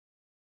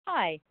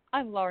Hi,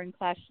 I'm Lauren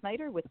Clash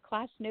Schneider with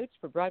Clash Notes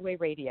for Broadway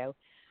Radio.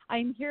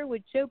 I'm here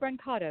with Joe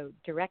Brancato,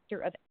 director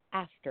of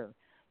After,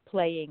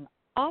 playing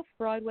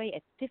off-Broadway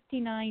at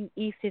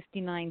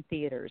 59E59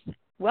 theaters.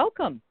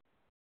 Welcome.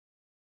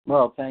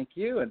 Well, thank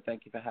you, and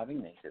thank you for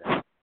having me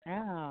today.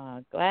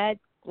 Glad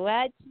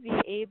to be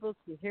able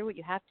to hear what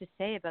you have to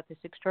say about this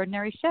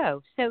extraordinary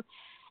show. So,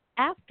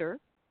 After,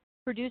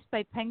 produced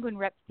by Penguin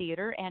Rep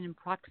Theater and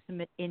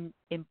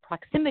in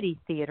Proximity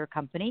Theater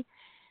Company,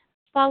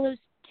 follows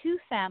two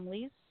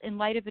families in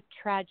light of a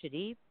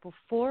tragedy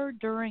before,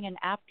 during, and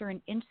after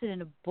an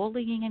incident of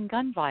bullying and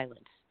gun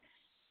violence.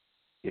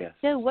 Yes.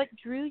 So what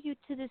drew you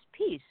to this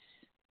piece?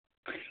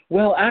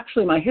 Well,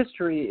 actually, my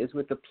history is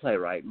with the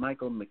playwright,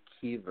 Michael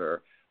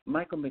McKeever.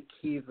 Michael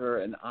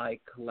McKeever and I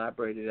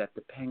collaborated at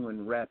the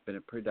Penguin Rep in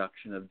a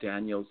production of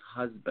Daniel's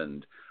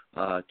Husband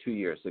 2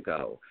 years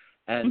ago.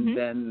 And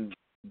then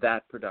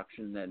that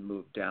production then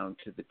moved down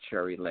to the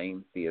Cherry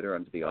Lane Theater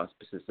under the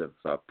auspices of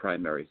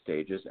Primary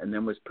Stages, and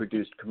then was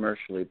produced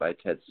commercially by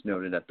Ted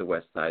Snowden at the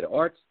West Side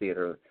Arts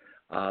Theater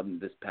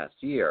this past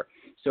year.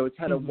 So it's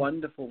had a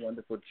wonderful,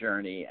 wonderful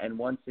journey. And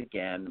once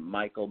again,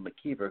 Michael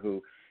McKeever,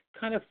 who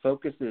kind of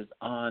focuses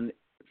on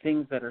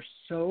things that are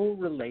so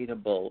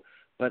relatable,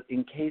 but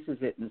encases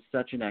it in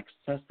such an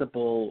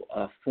accessible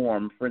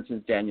form. For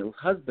instance, Daniel's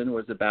Husband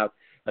was about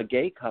a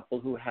gay couple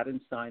who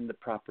hadn't signed the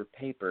proper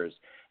papers,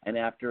 and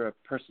after a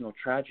personal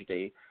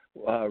tragedy,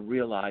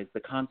 realized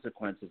the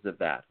consequences of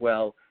that.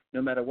 Well,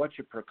 no matter what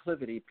your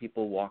proclivity,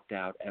 people walked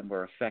out and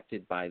were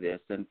affected by this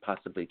and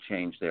possibly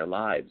changed their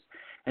lives.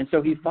 And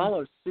so he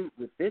follows suit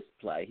with this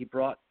play. He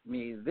brought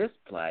me this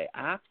play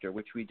After,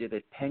 which we did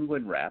at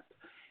Penguin Rep.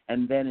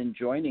 And then in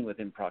joining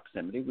within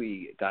Proximity,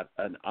 we got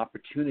an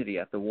opportunity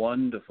at the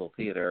wonderful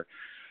theater,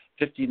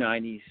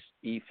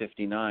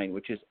 59E59,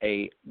 which is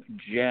a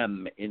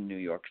gem in New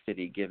York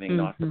City, giving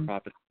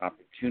not-for-profits an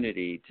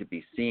opportunity to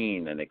be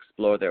seen and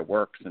explore their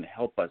works and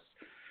help us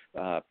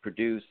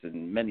produce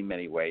in many,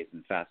 many ways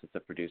and facets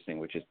of producing,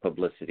 which is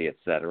publicity, et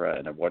cetera,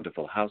 and a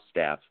wonderful house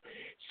staff.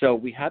 So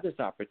we had this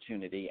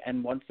opportunity,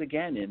 and once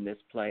again in this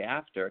play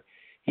After,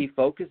 he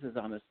focuses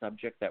on a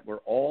subject that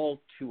we're all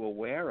too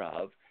aware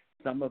of.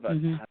 Some of us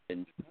have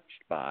been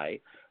touched by,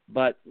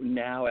 but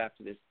now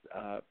after this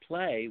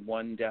play,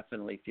 one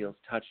definitely feels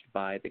touched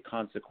by the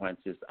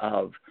consequences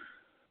of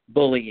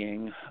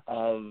bullying,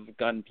 of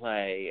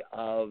gunplay,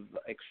 of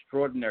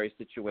extraordinary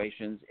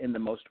situations in the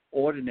most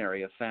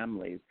ordinary of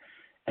families.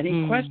 And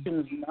he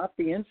questions not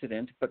the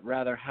incident, but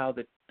rather how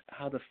the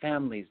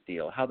families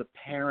deal, how the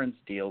parents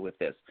deal with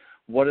this.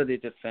 What are the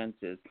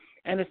defenses?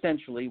 And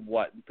essentially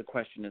what the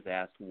question is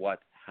asked, what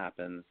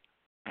happens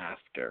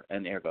after,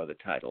 and ergo the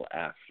title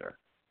After.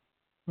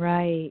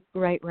 Right.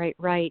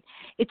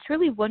 It's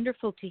really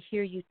wonderful to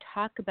hear you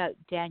talk about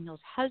Daniel's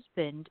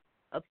Husband,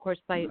 of course,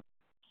 by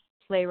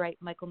playwright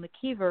Michael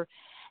McKeever,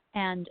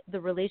 and the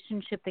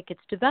relationship that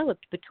gets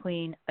developed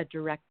between a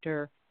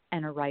director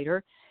and a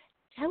writer.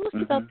 Tell us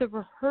about the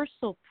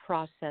rehearsal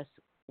process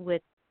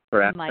with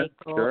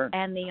Michael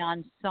and the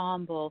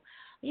ensemble,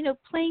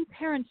 playing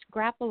parents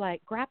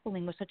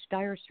grappling with such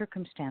dire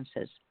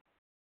circumstances.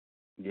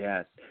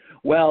 Yes.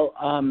 Well,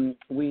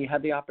 we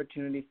had the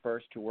opportunity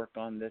first to work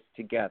on this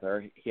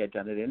together. He had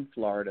done it in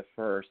Florida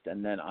first,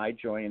 and then I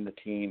joined the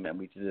team, and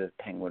we did it at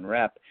Penguin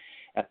Rep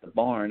at the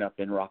barn up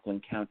in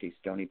Rockland County,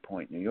 Stony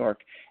Point, New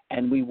York.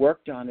 And we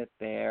worked on it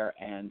there,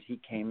 and he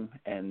came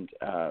and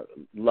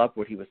loved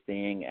what he was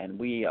seeing. And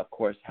we, of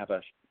course, have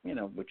a,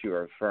 what you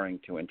are referring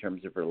to in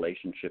terms of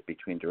relationship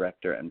between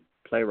director and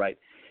playwright.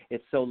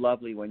 It's so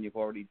lovely when you've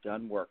already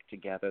done work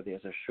together.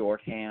 There's a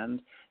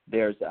shorthand.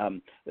 There's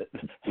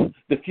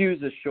the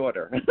fuse is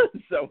shorter,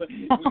 so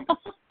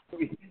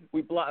we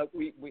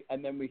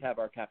and then we have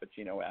our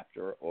cappuccino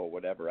after or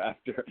whatever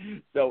after.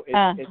 So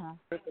it's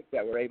perfect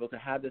that we're able to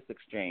have this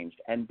exchange,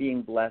 and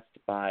being blessed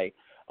by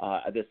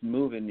this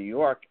move in New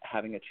York,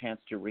 having a chance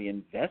to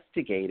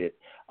reinvestigate it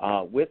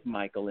with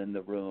Michael in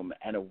the room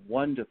and a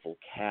wonderful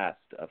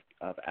cast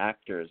of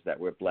actors that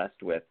we're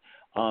blessed with.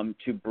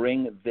 To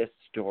bring this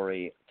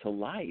story to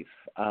life.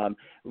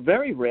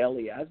 Very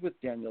rarely, as with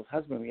Daniel's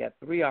Husband, we had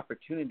 3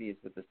 opportunities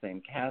with the same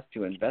cast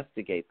to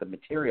investigate the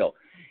material.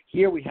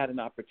 Here we had an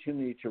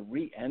opportunity to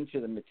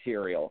re-enter the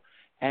material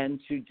and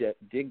to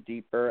dig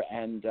deeper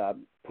and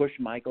push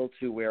Michael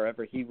to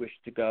wherever he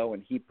wished to go,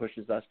 and he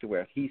pushes us to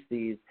where he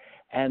sees.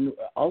 And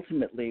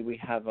ultimately, we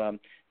have, in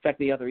fact,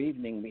 the other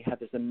evening, we had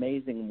this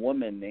amazing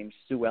woman named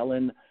Sue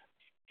Ellen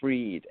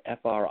Fried,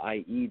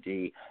 Fried,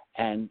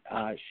 and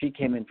she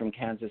came in from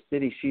Kansas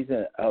City. She's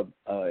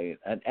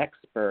an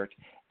expert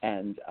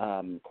and,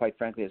 quite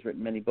frankly, has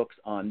written many books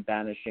on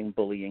banishing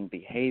bullying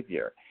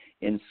behavior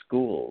in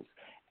schools.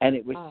 And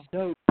it was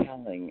so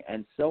telling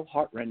and so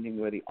heartrending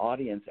where the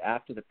audience,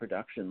 after the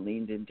production,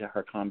 leaned into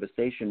her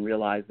conversation,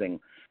 realizing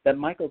that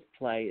Michael's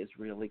play is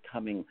really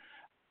coming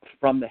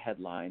from the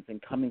headlines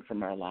and coming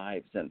from our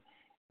lives. And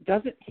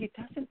doesn't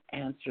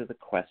answer the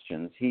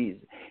questions. He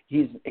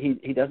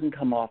doesn't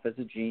come off as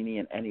a genie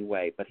in any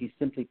way, but he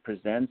simply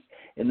presents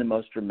in the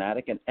most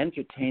dramatic and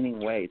entertaining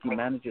ways. He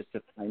manages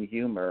to find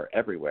humor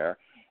everywhere,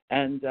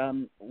 and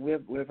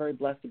we're very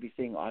blessed to be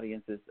seeing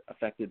audiences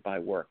affected by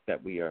work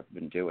that we have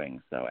been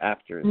doing. So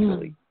after is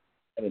really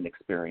an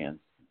experience.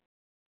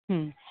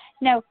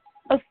 Now,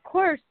 of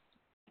course,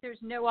 there's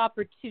no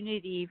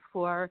opportunity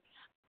for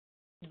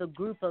the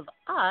group of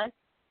us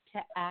to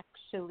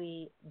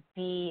actually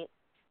be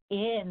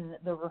in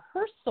the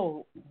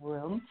rehearsal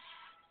room.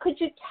 Could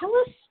you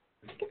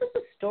give us a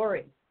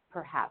story,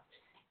 perhaps,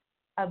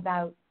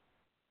 about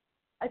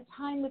a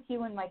time with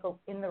you and Michael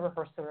in the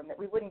rehearsal room that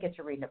we wouldn't get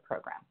to read in a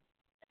program?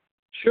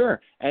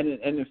 Sure. And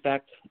in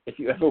fact, if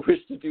you ever wish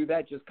to do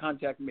that, just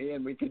contact me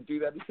and we could do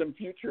that at some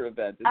future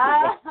event.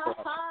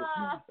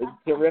 It's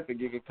terrific.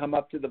 You could come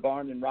up to the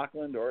barn in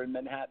Rockland or in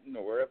Manhattan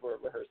or wherever we're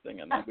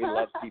rehearsing. And we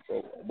love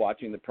people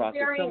watching the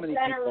process. Very so many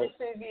generous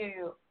people. of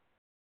you.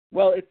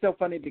 Well, it's so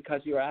funny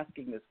because you're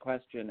asking this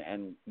question,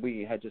 and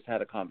we had just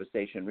had a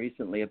conversation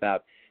recently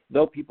about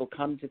though people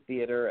come to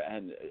theater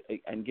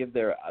and give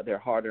their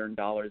hard-earned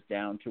dollars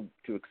down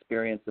to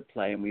experience the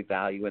play, and we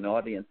value an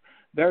audience,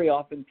 very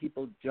often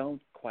people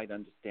don't quite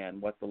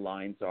understand what the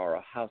lines are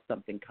or how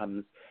something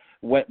comes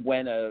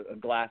when a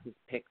glass is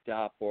picked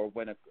up or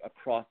when a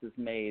cross is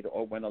made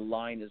or when a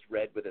line is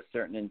read with a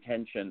certain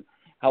intention,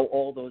 how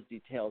all those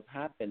details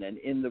happen. And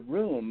in the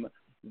room,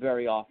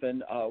 very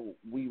often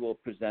we will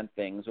present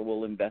things or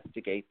we'll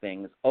investigate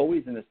things,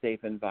 always in a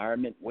safe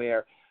environment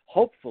where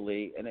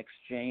hopefully an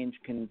exchange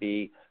can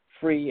be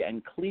free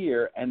and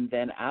clear, and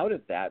then out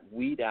of that,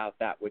 weed out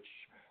that which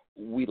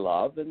we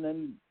love and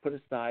then put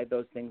aside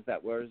those things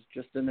that was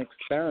just an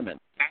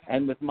experiment.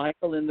 And with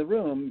Michael in the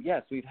room,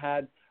 yes, we've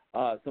had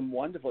some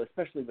wonderful,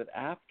 especially with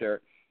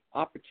After,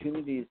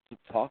 opportunities to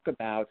talk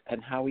about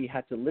and how he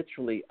had to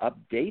literally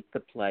update the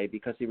play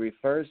because he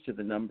refers to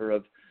the number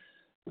of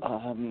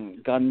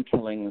gun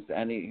killings,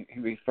 and he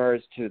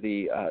refers to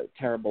the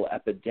terrible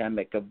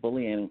epidemic of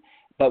bullying.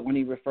 But when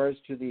he refers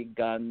to the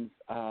guns,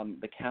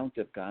 the count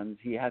of guns,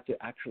 he had to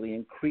actually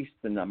increase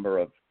the number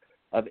of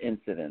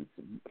incidents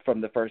from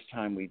the first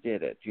time we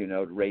did it,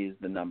 to raise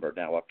the number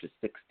now up to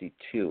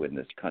 62 in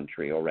this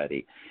country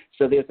already.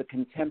 So there's a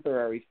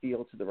contemporary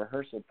feel to the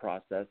rehearsal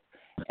process.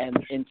 And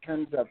in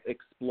terms of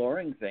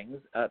exploring things,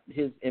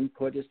 his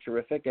input is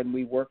terrific, and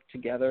we work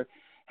together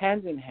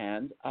hand in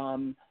hand.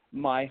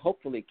 My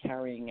hopefully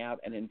carrying out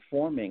and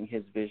informing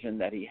his vision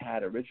that he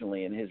had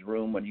originally in his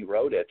room when he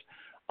wrote it,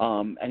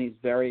 and he's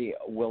very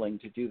willing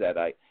to do that.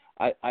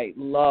 I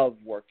love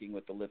working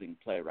with the living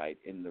playwright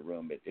in the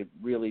room. It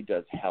really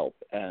does help,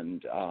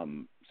 and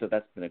so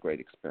that's been a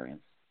great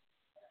experience.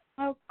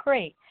 Oh,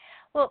 great.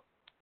 Well,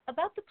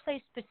 about the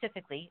play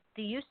specifically,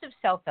 the use of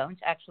cell phones,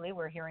 actually,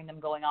 we're hearing them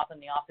going off in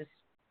the office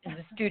in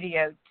the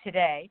studio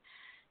today,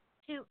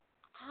 to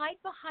hide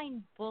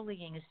behind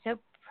bullying is so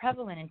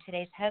prevalent in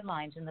today's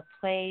headlines, and the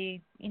play,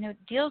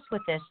 deals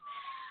with this.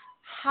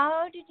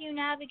 How did you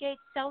navigate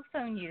cell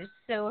phone use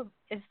so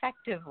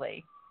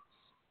effectively?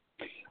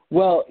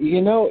 Well,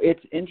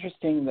 it's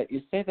interesting that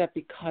you say that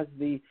because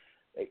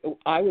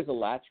I was a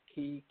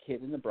latchkey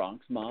kid in the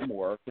Bronx. Mom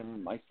worked,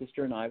 and my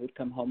sister and I would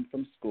come home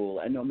from school,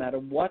 and no matter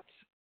what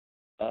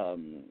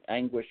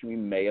anguish we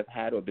may have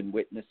had or been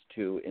witness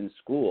to in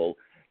school,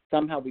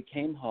 somehow we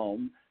came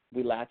home,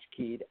 we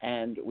latchkeyed,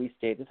 and we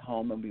stayed at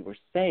home, and we were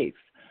safe.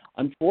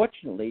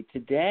 Unfortunately,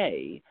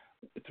 today,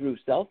 through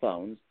cell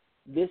phones,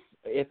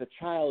 if a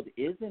child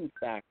is in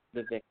fact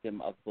the victim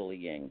of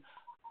bullying,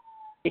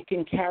 it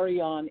can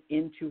carry on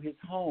into his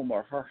home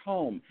or her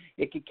home.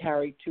 It could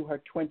carry to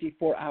her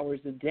 24 hours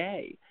a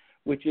day,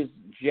 which is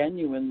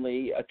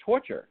genuinely a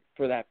torture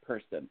for that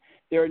person.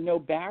 There are no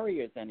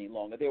barriers any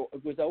longer. There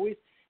was always,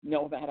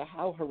 no matter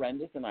how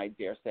horrendous, and I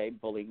dare say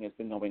bullying has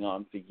been going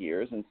on for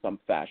years in some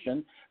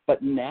fashion,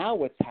 but now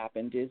what's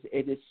happened is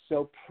it is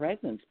so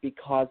present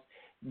because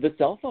the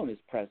cell phone is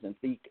present,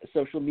 the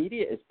social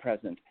media is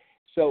present.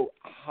 So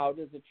how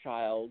does a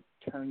child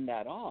turn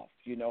that off?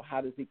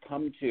 How does he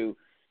come to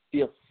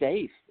feel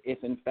safe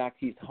if, in fact,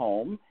 he's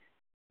home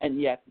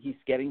and yet he's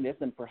getting this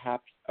and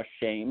perhaps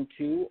ashamed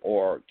to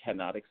or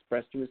cannot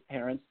express to his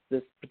parents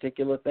this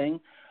particular thing?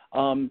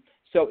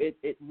 So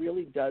it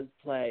really does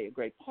play a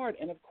great part.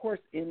 And, of course,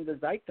 in the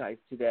zeitgeist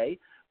today,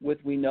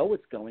 we know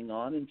what's going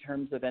on in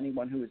terms of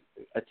anyone who is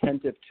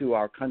attentive to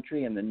our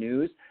country and the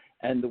news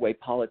and the way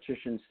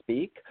politicians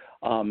speak.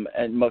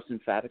 And most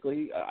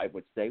emphatically, I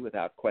would say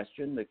without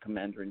question, the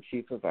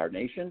commander-in-chief of our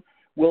nation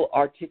will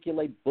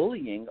articulate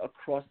bullying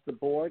across the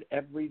board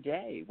every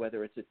day,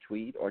 whether it's a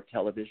tweet or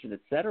television, et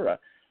cetera.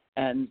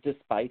 And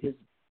despite his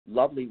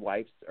lovely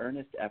wife's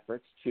earnest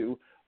efforts to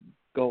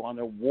go on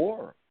a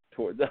war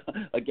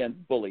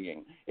against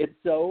bullying. It's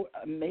so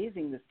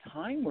amazing this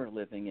time we're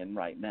living in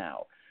right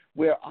now,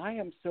 where I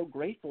am so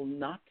grateful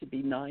not to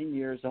be 9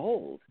 years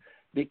old,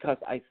 because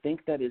I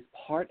think that is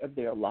part of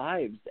their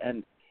lives.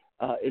 And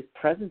is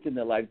present in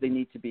their lives, they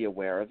need to be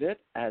aware of it.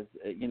 As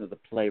the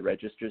play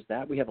registers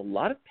that. We have a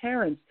lot of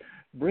parents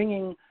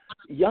bringing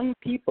young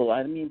people,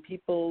 I mean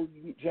people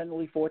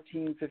generally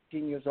 14,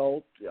 15 years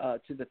old,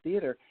 to the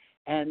theater,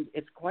 and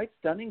it's quite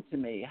stunning to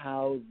me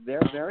how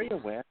they're very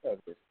aware of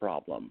this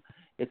problem.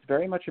 It's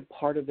very much a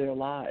part of their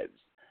lives,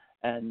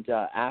 and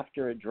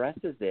actor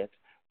addresses it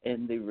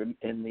in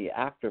the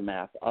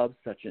aftermath of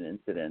such an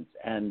incident,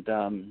 and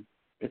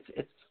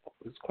it's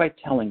quite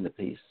telling, the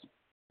piece.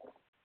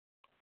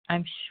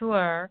 I'm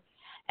sure,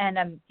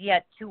 and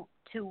yet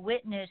to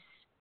witness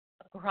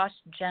a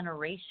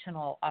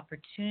cross-generational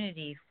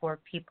opportunity for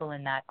people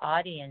in that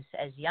audience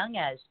as young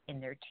as in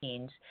their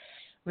teens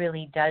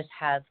really does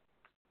have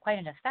quite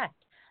an effect.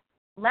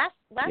 Last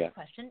Yeah.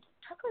 question.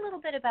 Talk a little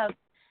bit about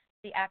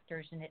the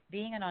actors and it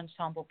being an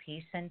ensemble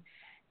piece and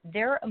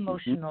their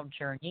emotional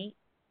journey,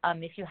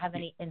 if you have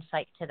any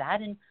insight to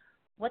that, and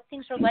what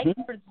things are like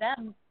for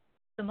them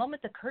the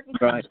moment the curtain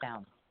comes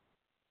down.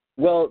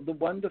 Well, the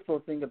wonderful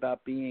thing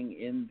about being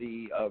in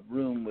the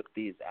room with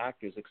these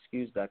actors,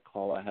 excuse that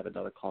call, I have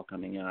another call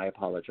coming in, I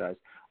apologize,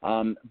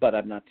 but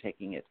I'm not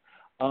taking it.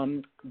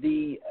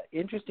 The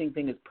interesting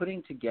thing is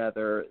putting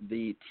together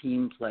the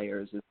team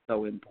players is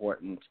so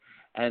important,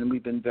 and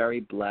we've been very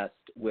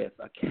blessed with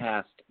a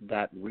cast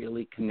that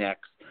really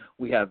connects.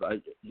 We have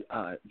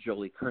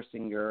Jolie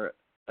Kersinger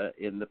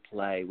in the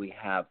play. We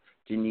have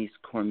Denise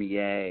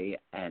Cormier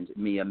and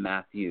Mia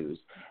Matthews,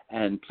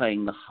 and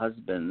playing the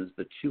husbands,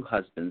 the two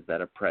husbands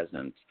that are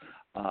present,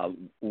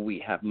 we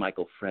have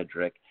Michael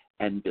Frederick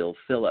and Bill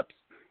Phillips.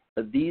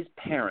 These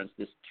parents,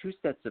 there's two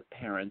sets of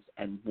parents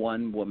and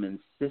one woman's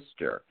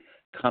sister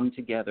come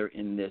together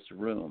in this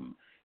room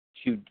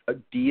to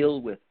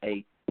deal with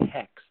a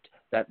text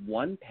that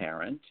one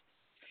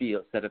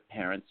set of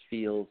parents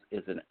feels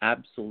is an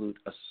absolute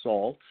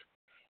assault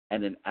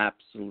and an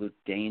absolute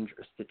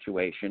dangerous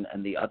situation,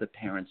 and the other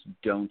parents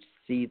don't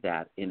see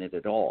that in it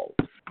at all.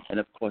 And,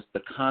 of course,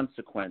 the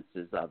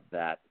consequences of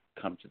that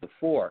come to the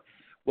fore.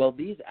 Well,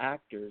 these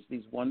actors,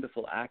 these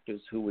wonderful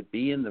actors who would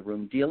be in the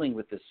room dealing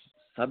with this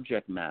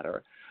subject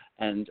matter,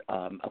 and,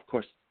 of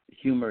course,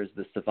 humor is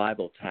the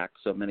survival tack,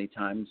 so many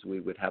times we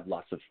would have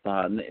lots of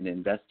fun in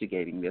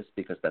investigating this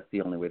because that's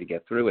the only way to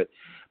get through it.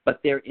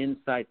 But their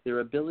insights, their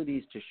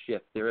abilities to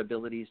shift, their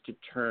abilities to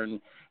turn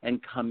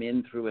and come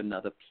in through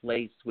another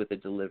place with a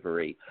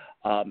delivery,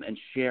 and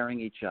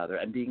sharing each other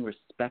and being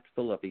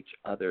respectful of each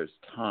other's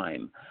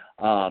time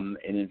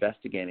in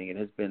investigating it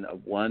has been a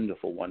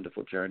wonderful,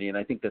 wonderful journey. And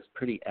I think that's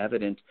pretty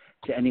evident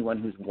to anyone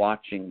who's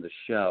watching the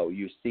show.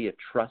 You see a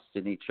trust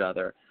in each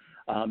other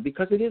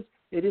because it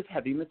is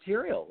heavy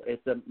material.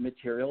 It's a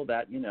material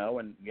that,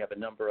 and we have a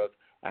number of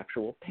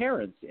actual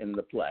parents in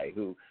the play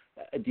who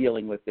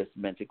dealing with this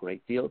meant a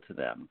great deal to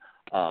them.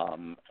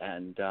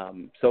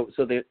 So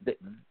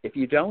if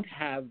you don't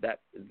have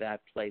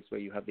that place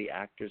where you have the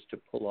actors to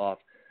pull off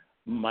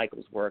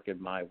Michael's work and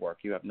my work,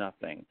 you have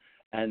nothing.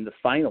 And the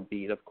final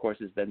beat, of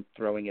course, is then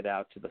throwing it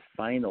out to the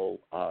final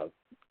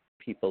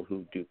people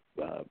who do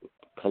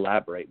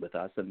collaborate with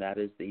us, and that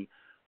is the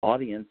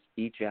audience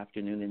each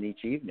afternoon and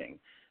each evening.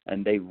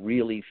 And they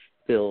really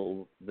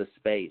fill the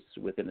space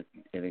with an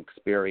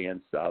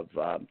experience of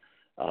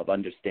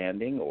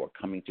understanding or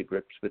coming to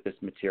grips with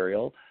this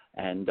material,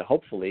 and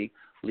hopefully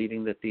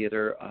leaving the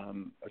theater a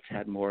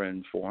tad more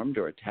informed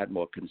or a tad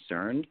more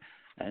concerned,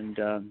 and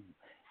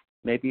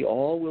maybe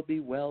all will be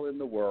well in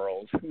the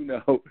world. Who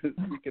knows?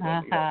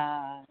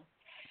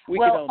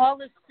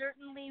 All is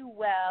certainly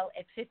well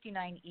at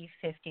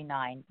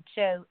 59E59.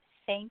 Joe,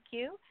 thank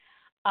you.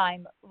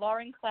 I'm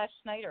Lauren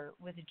Clash-Snyder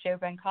with Joe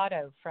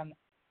Brancato from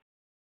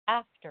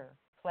After,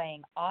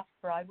 playing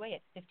off-Broadway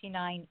at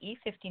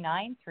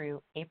 59E59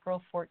 through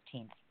April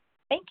 14th.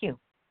 Thank you.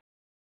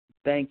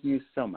 Thank you so much.